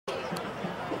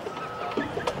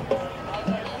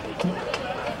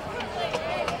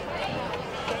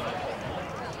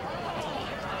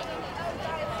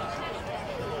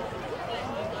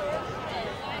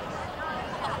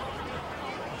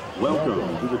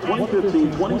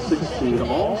2015-2016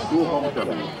 All-School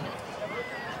Homecoming.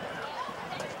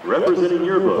 Representing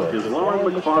Yearbook is Lauren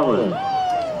McFarland.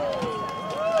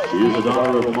 She is the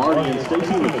daughter of Marty and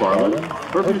Stacy McFarland.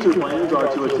 Her future plans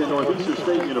are to attend Northeastern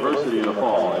State University in the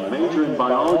fall and major in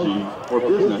biology or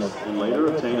business and later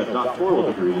obtain a doctoral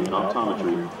degree in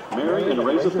optometry, marry and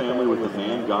raise a family with the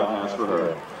man God has for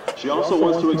her. She also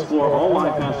wants to explore all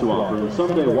life has to offer and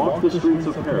someday walk the streets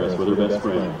of Paris with her best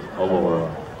friend, Alora.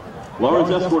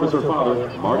 Lauren's escort is her father,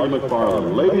 Marty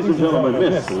McFarland. Ladies and gentlemen,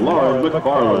 Miss Lauren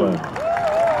McFarland.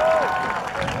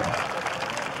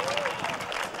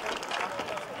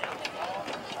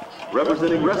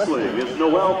 Representing wrestling is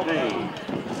Noelle Payne.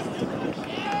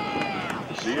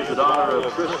 She is the daughter of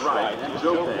Trish Wright and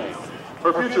Joe Payne.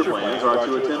 Her future plans are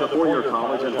to attend a four-year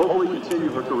college and hopefully continue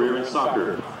her career in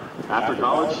soccer. After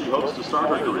college, she hopes to start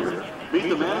her career, meet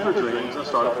the man of her dreams, and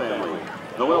start a family.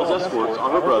 Noelle's escorts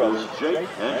are her brothers, Jake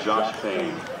and Josh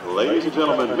Payne. Ladies and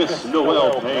gentlemen, Miss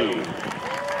Noelle Payne.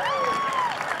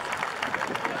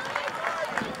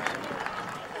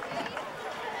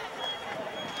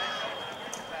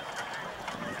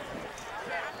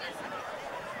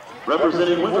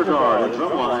 Representing Winter Guard and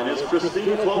drumline is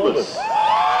Christina Clovis.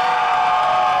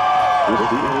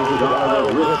 Christina is the daughter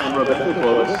of Rick and Rebecca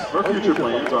Clovis. Her future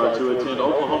plans are to attend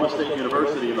Oklahoma State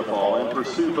University in the fall and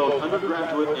pursue both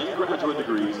undergraduate and graduate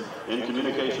degrees in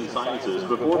communication sciences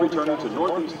before returning to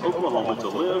Northeast Oklahoma to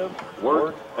live,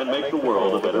 work, and make the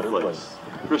world a better place.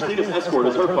 Christina's escort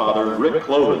is her father, Rick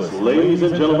Clovis. Ladies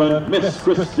and gentlemen, Miss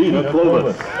Christina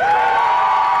Clovis.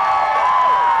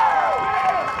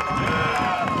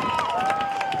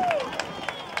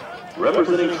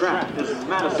 Representing track is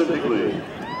Madison Higley.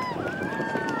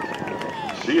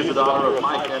 She is the daughter of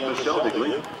Mike and Michelle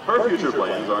Higley. Her future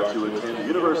plans are to attend the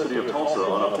University of Tulsa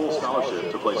on a full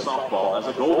scholarship to play softball as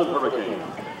a Golden Hurricane.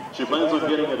 She plans on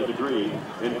getting a degree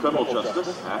in criminal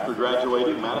justice. After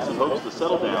graduating, Madison hopes to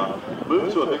settle down,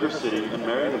 move to a bigger city, and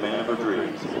marry the man of her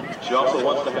dreams. She also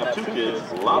wants to have 2 kids,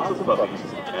 lots of puppies,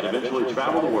 and eventually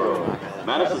travel the world.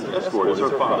 Madison's escort is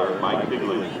her father, Mike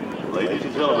Higley. Ladies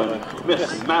and gentlemen,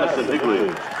 Miss Madison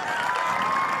Higley.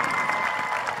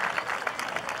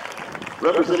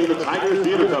 Representing the Tigers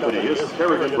Theater Company is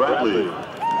Kerrigan Bradley.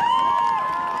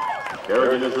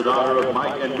 Kerrigan is the daughter of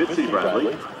Mike and Mitzi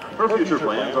Bradley. Her future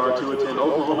plans are to attend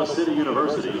Oklahoma City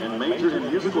University and major in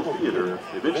musical theater,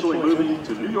 eventually moving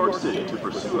to New York City to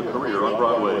pursue a career on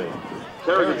Broadway.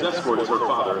 Kerrigan's escort is her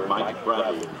father, Mike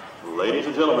Bradley. Ladies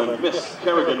and gentlemen, Miss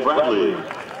Kerrigan Bradley.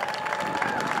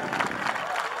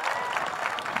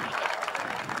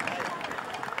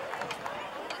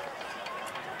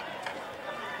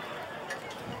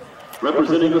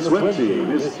 Representing the swim team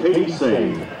is Katie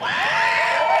Singh.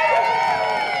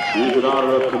 She is the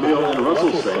daughter of Camille and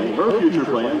Russell Singh. Her future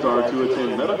plans are to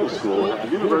attend medical school at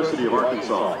the University of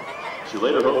Arkansas. She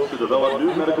later hopes to develop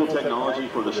new medical technology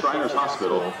for the Shriners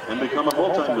Hospital and become a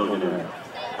multimillionaire.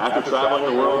 After traveling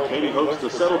the world, Katie hopes to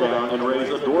settle down and raise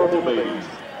adorable babies.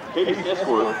 Katie's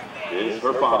escort is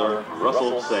her father,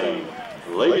 Russell Singh.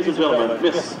 Ladies and gentlemen,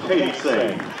 Miss Katie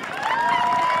Singh.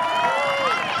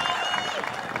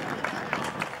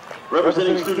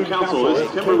 Representing Student Council is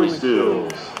Kimberly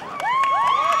Stills.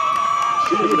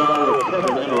 She is the daughter of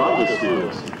Kevin and Rhonda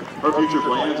Stills. Her future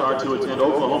plans are to attend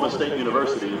Oklahoma State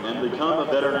University and become a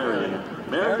veterinarian,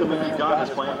 marry the man God has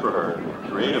planned for her,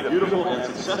 create a beautiful and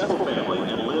successful family,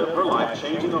 and live her life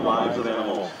changing the lives of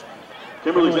animals.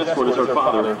 Kimberly's escort is her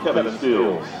father, Kevin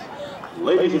Stills.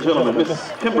 Ladies and gentlemen,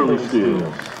 Miss Kimberly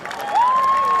Stills.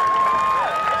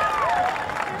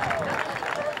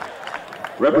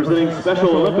 Representing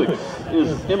Special Olympics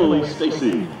is Emily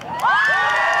Stacy.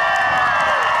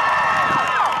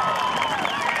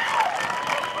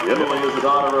 Emily is the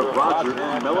daughter of Roger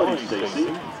and Melody Stacy.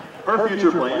 Her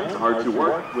future plans are to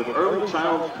work with early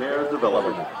child care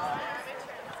development.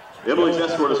 Emily's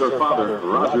escort is her father,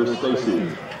 Roger Stacy.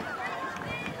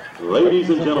 Ladies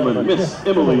and gentlemen, Miss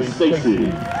Emily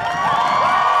Stacy.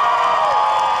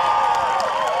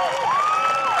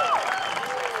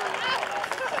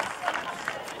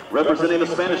 Representing the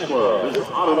Spanish Club is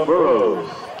Autumn Burrows.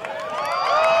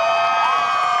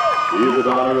 She is the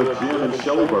daughter of Jim and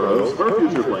Shelley Burrows. Her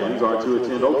future plans are to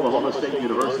attend Oklahoma State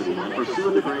University and pursue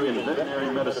a degree in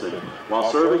veterinary medicine while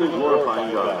serving and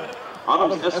glorifying God.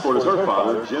 Autumn's escort is her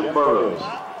father, Jim Burrows.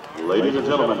 Ladies and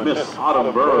gentlemen, Miss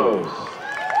Autumn Burrows.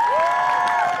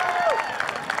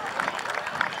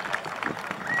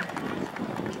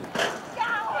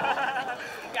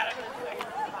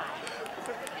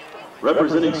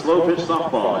 Representing slow pitch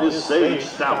softball is Sage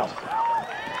Stout.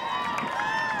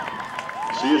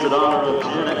 She is the daughter of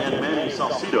Jana and Manny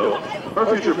Salcido. Her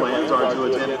future plans are to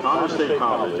attend Commerce State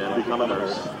College and become a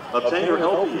nurse, obtain her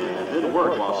LPN, and then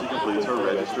work while she completes her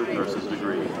registered nurse's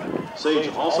degree. Sage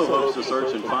also hopes to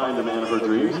search and find the man of her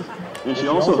dreams, and she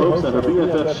also hopes that her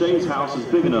BFF Shane's house is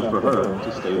big enough for her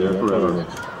to stay there forever.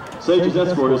 Sage's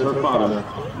escort is her father,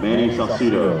 Manny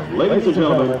Salcido. Ladies and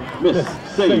gentlemen, Miss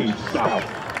Sage Stout.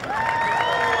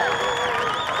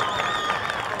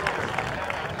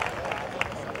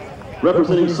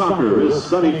 Representing soccer is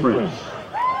Sunny French.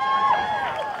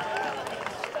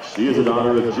 She is the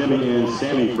daughter of Jimmy and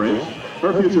Sammy French.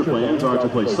 Her future plans are to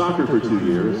play soccer for 2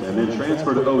 years and then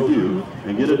transfer to OU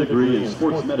and get a degree in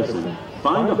sports medicine,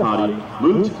 find a hottie,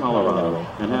 move to Colorado,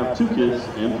 and have 2 kids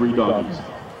and 3 doggies.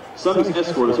 Sunny's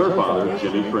escort is her father,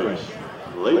 Jimmy French.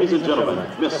 Ladies and gentlemen,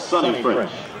 Miss Sunny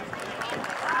French.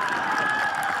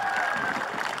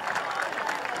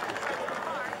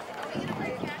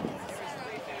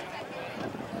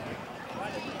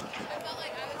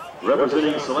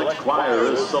 Representing Select Choir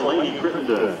is Selene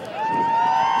Crittenden.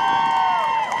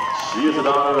 She is the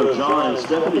daughter of John and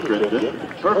Stephanie Crittenden.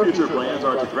 Her future plans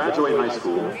are to graduate high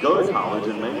school, go to college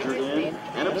and major in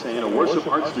and obtain a worship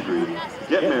arts degree,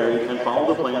 get married, and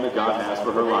follow the plan that God has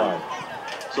for her life.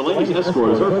 Selene's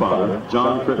escort is her father,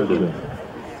 John Crittenden.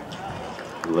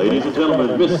 Ladies and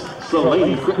gentlemen, Miss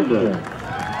Selene Crittenden.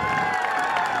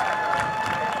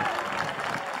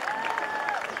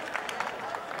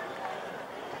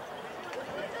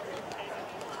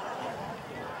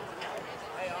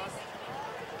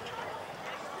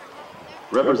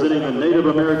 Representing the Native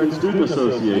American Student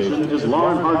Association is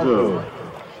Lauren Harjo.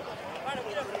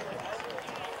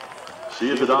 She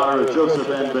is the daughter of Joseph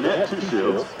and Bennett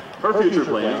Tushields. Her future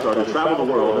plans are to travel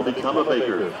the world and become a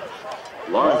baker.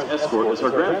 Lauren's escort is her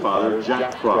grandfather,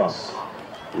 Jack Cross.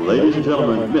 Ladies and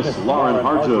gentlemen, Miss Lauren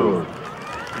Harjo.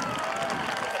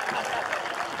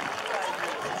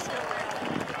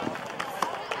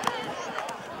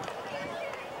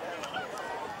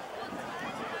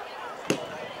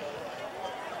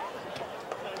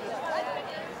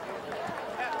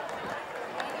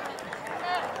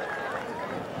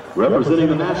 Representing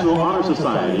the National Honor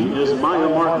Society is Maya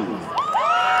Martin.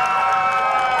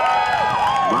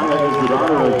 Maya is the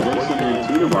daughter of Jason and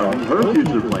Tina Martin. Her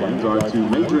future plans are to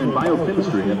major in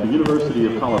biochemistry at the University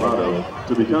of Colorado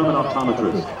to become an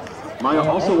optometrist. Maya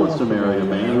also wants to marry a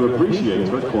man who appreciates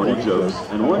her corny jokes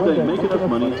and one day make enough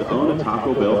money to own a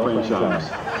Taco Bell franchise.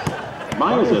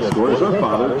 Maya's escort is her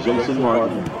father, Jason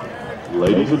Martin.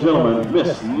 Ladies and gentlemen,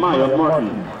 Miss Maya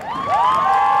Martin.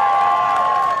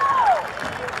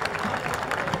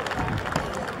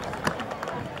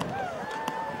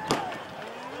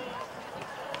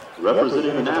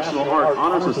 Representing the National Art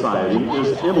Honor Society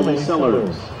is Emily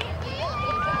Sellers.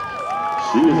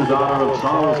 She is the daughter of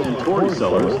Charles and Tori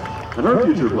Sellers, and her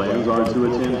future plans are to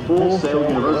attend Full Sail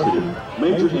University,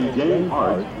 major in game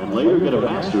art, and later get a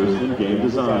master's in game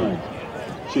design.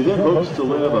 She then hopes to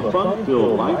live a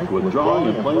fun-filled life with drawing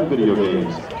and playing video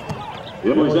games.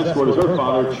 Emily's escort is her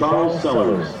father, Charles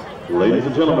Sellers. Ladies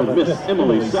and gentlemen, Miss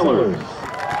Emily Sellers.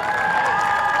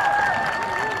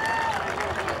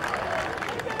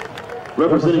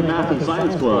 Representing Math and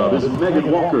Science Club is Megan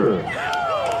Walker.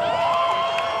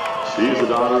 She is the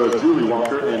daughter of Julie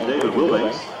Walker and David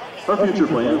Wilbanks. Her future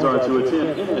plans are to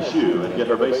attend NSU and get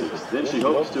her basics. Then she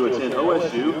hopes to attend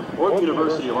OSU or the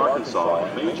University of Arkansas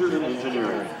and major in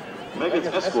engineering. Megan's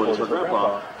escort is her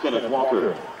grandpa, Kenneth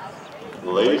Walker.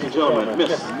 Ladies and gentlemen,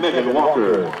 Miss Megan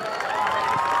Walker.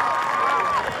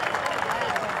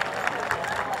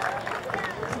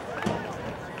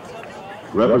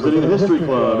 Representing the History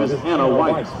Club is Anna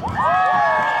White.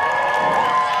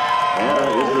 Anna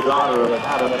is the daughter of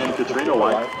Adam and Katrina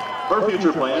White. Her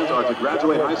future plans are to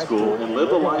graduate high school and live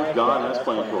the life God has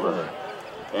planned for her.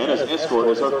 Anna's escort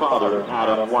is her father,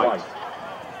 Adam White.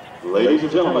 Ladies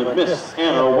and gentlemen, Miss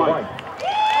Anna White.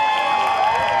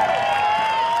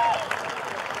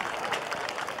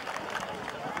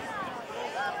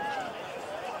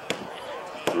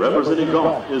 Representing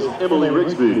golf is Emily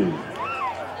Rigsby.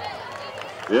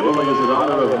 Emily is the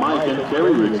daughter of Mike and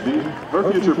Carrie Rigsby.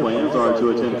 Her future plans are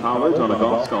to attend college on a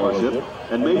golf scholarship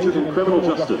and major in criminal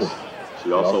justice.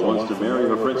 She also wants to marry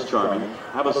her Prince Charming,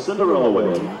 have a Cinderella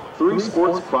wedding, 3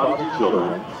 sports prodigy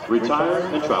children, retire,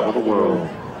 and travel the world.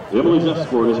 Emily's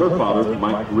escort is her father,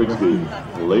 Mike Rigsby.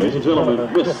 Ladies and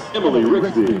gentlemen, Miss Emily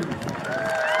Rigsby.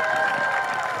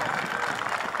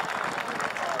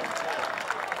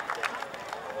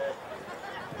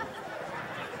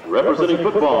 Representing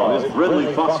football is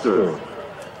Brinley Foster.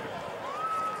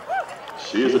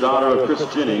 She is the daughter of Chris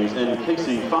Jennings and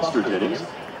Casey Foster Jennings.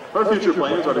 Her future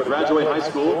plans are to graduate high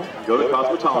school and go to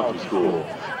cosmetology school.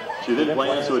 She then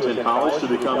plans to attend college to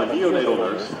become a neonatal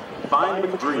nurse, find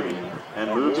McDreamy, and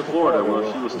move to Florida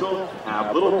where she will still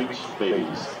have little beach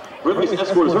babies. Brinley's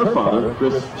escort is her father,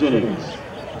 Chris Jennings.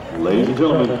 Ladies and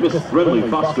gentlemen, Miss Brinley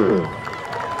Foster.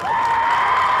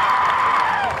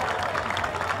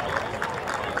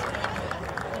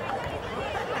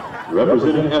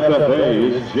 Representing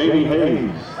FFA is Jamie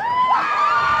Hayes.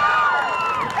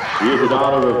 She is the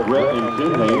daughter of Brett and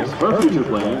Kim Hayes. Her future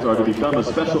plans are to become a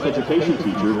special education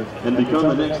teacher and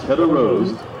become the next Heather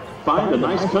Rose, find a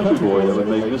nice country boy that would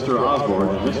make Mr. Osborne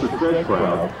and Mr. Craig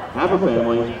proud, have a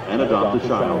family, and adopt a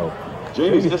child.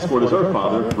 Jamie's escort is her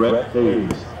father, Brett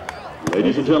Hayes.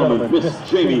 Ladies and gentlemen, Miss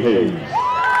Jamie Hayes.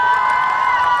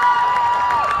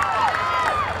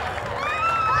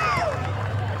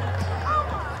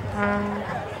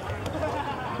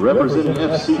 Representing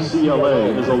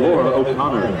FCCLA is Alora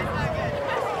O'Connor.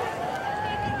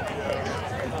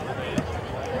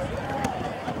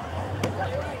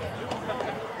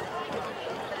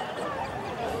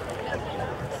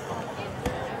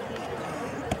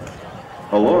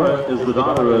 Alora is the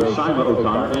daughter of Shima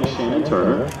O'Connor and Shannon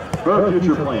Turner. Her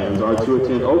future plans are to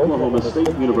attend Oklahoma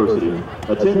State University,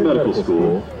 attend medical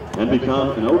school, and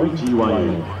become an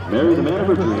OBGYN, marry the man of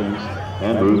her dreams,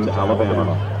 and move to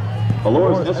Alabama.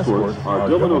 Alora's escorts are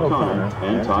Dylan O'Connor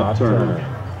and Todd Turner.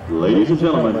 Ladies and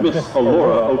gentlemen, Miss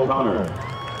Alora O'Connor.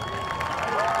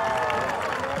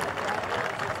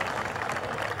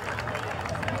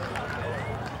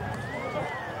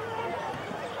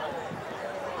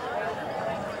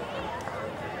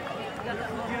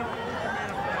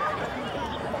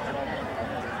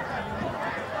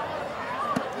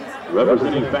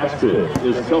 Representing Fast Pitch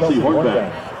is Kelsey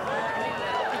Hornback.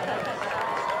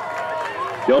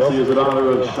 Kelsey is the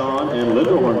daughter of Sean and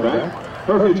Linda Hornback.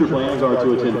 Her future plans are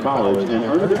to attend college and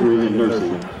earn a degree in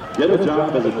nursing, get a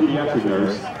job as a pediatric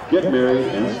nurse, get married,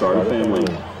 and start a family.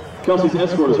 Kelsey's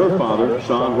escort is her father,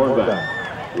 Sean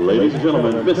Hornback. Ladies and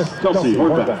gentlemen, Miss Kelsey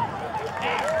Hornback.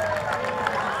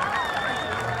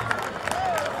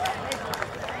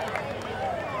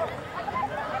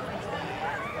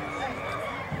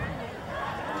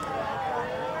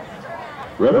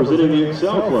 Representing the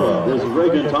Excel Club is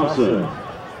Reagan Thompson.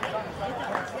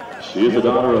 She is the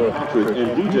daughter of Patrick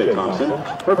and DJ Thompson.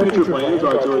 Her future plans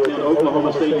are to attend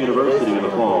Oklahoma State University in the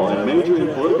fall and major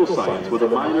in political science with a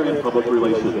minor in public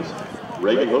relations.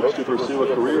 Reagan hopes to pursue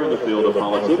a career in the field of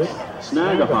politics,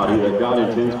 snag a hottie that God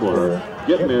intends for her,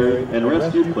 get married, and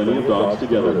rescue plenty of dogs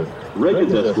together.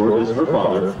 Reagan's escort is her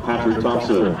father, Patrick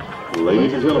Thompson.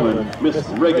 Ladies and gentlemen, Miss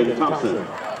Reagan Thompson.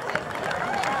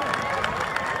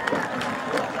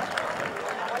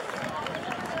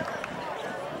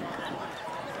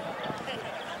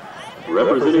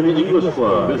 Representing the English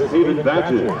Club is Haven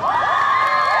Badgett.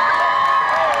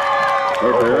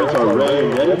 Her parents are Ray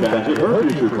and Eddie Badgett. Her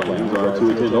future plans are to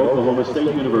attend Oklahoma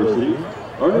State University,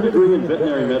 earn a degree in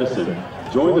veterinary medicine,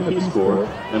 join the Peace Corps,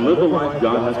 and live the life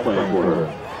God has planned for her.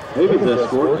 Haven's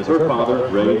escort is her father,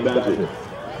 Ray Badgett.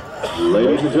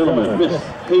 Ladies and gentlemen, Miss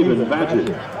Haven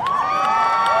Badgett.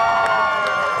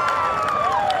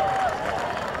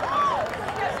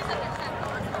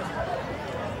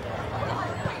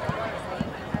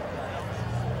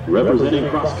 Representing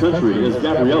cross country is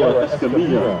Gabriela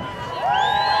Escamilla.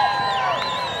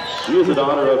 She is the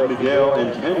daughter of Miguel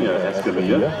and Kenya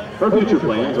Escamilla. Her future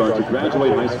plans are to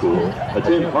graduate high school,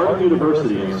 attend Harding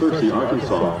University in Searcy,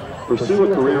 Arkansas,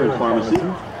 pursue a career in pharmacy,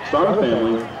 start a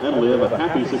family, and live a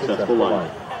happy, successful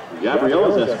life.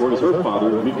 Gabriela's escort is her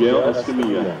father, Miguel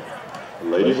Escamilla.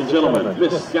 Ladies and gentlemen,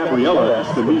 Miss Gabriela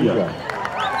Escamilla.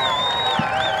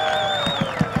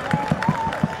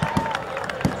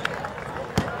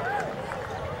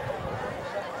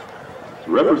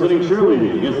 Representing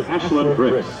cheerleading is Ashlyn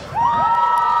Bricks.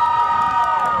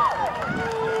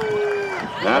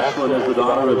 Ashlyn is the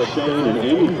daughter of Shane and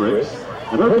Amy Bricks,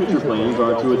 and her future plans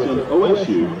are to attend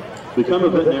OSU, become a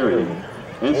veterinarian,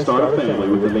 and start a family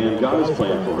with the man God has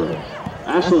planned for her.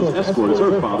 Ashlyn's escort is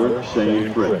her father,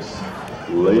 Shane Bricks.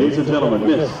 Ladies and gentlemen,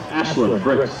 Miss Ashlyn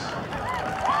Bricks.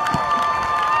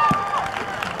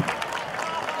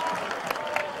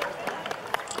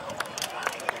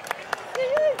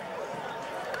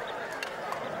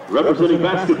 Representing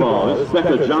basketball is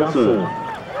Becca Johnson.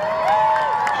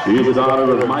 She is the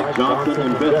daughter of Mike Johnson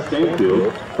and Beth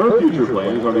Stanfield. Her future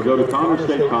plans are to go to Commerce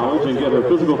State College and get her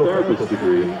physical therapist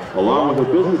degree, along with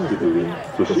a business degree,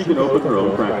 so she can open her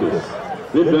own practice.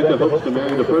 Then Becca hopes to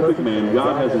marry the perfect man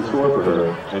God has in store for her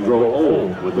and grow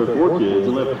old with her 4 kids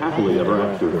and live happily ever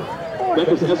after.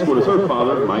 Becca's escort is her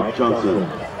father, Mike Johnson.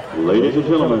 Ladies and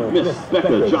gentlemen, Miss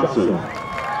Becca Johnson.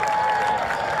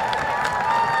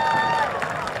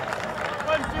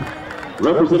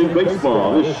 Representing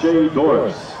baseball is Shay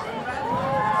Doris.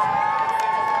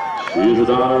 She is the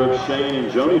daughter of Shane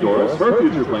and Joni Doris. Her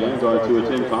future plans are to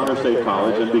attend Connor State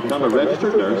College and become a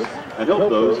registered nurse and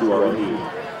help those who are in need.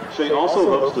 Shay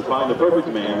also hopes to find the perfect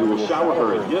man who will shower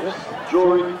her in gifts,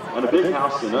 jewelry, and a big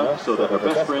house enough so that her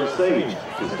best friend Sage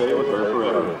can stay with her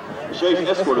forever. Shay's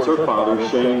escort is her father,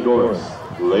 Shane Doris.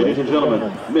 Ladies and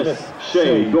gentlemen, Miss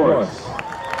Shay Doris.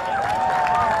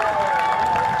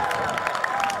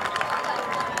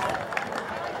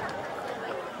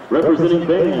 Representing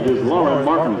band is Lauren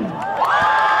Martin. She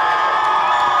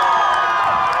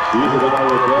is the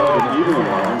daughter of Doug and Evelyn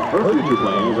Martin. Her future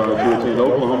plans are to attend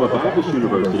Oklahoma Baptist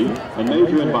University and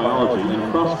major in biology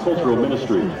and cross-cultural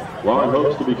ministry. Lauren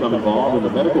hopes to become involved in the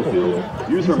medical field,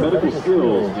 use her medical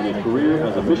skills in a career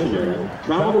as a missionary,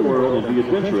 travel the world, and be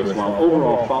adventurous while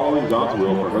overall following God's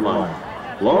will for her life.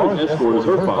 Lauren's escort is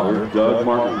her father, Doug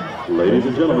Martin. Ladies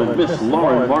and gentlemen, Miss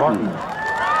Lauren Martin.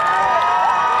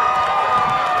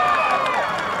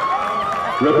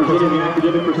 Representing the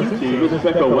academic pursuit team is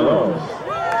Becca Wells.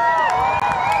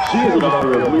 She is the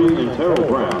daughter of Lee and Terrell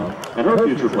Brown, and her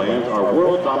future plans are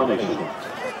world domination.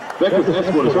 Becca's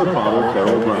escort is her father,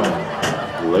 Terrell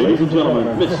Brown. Ladies and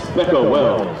gentlemen, Miss Becca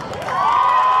Wells.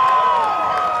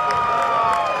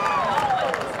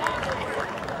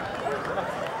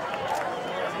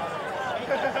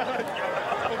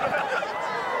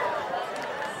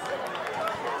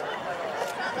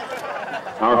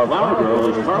 Our flower girl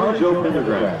is Carly Jo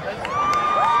Pendergraft.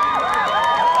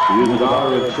 She is the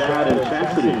daughter of Chad and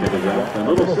Chastity Pendergraft and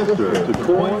little sister to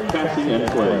Coy, Cassie, and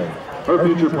Clay. Her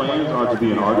future plans are to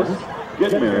be an artist,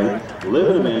 get married,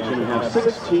 live in a mansion, and have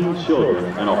 16 children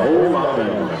and a whole lot of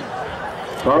animals.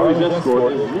 Carly's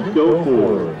escort is Nico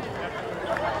Ford.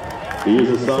 He is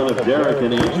the son of Derek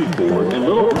and Angie Ford and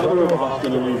little brother of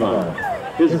Austin and Levi.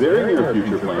 His very near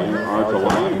future plans are to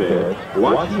lie in bed,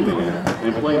 watch He-Man,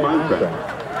 and play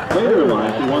Minecraft. Later in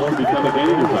life, he wants to become a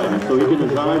game designer so he can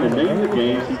design and name the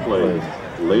games he plays.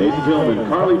 Ladies and gentlemen,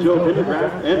 Carly Jo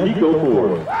Pendergraft and Nico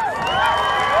Ford.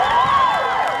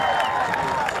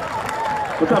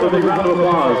 Let's have a big round of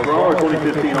applause for all our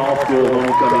 2015 All-School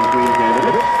Homecoming Queen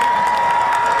candidates.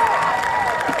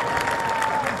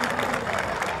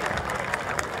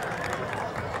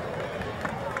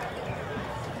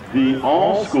 The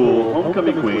All-School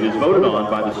Homecoming Queen is voted on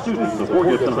by the students of Fort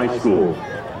Gibson High School.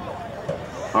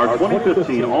 Our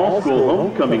 2015 All-School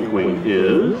Homecoming Queen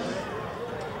is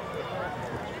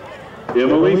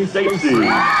Emily Stacy.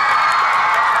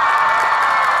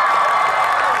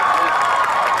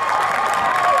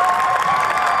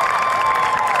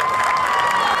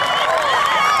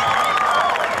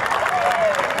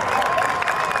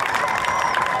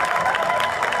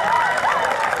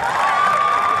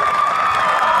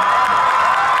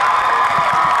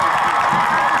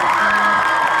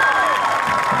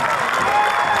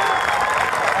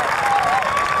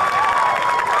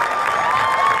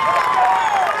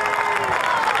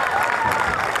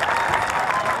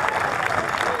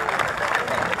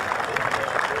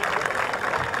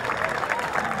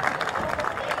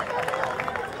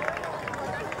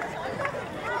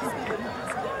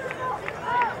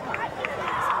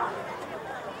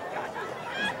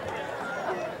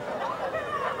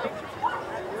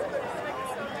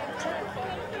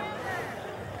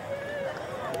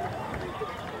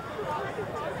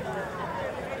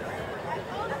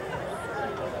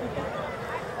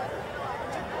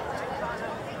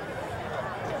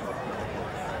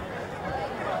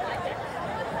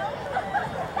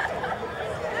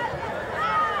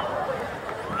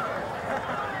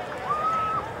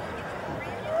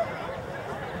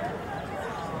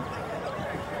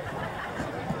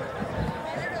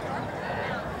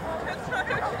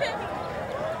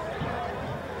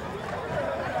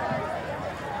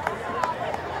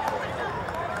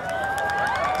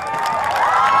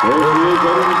 There she is,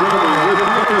 ladies and gentlemen, with the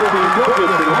 2015 Fort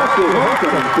Gibson All-School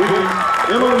Homecoming Queen,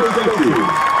 Emily Stacy.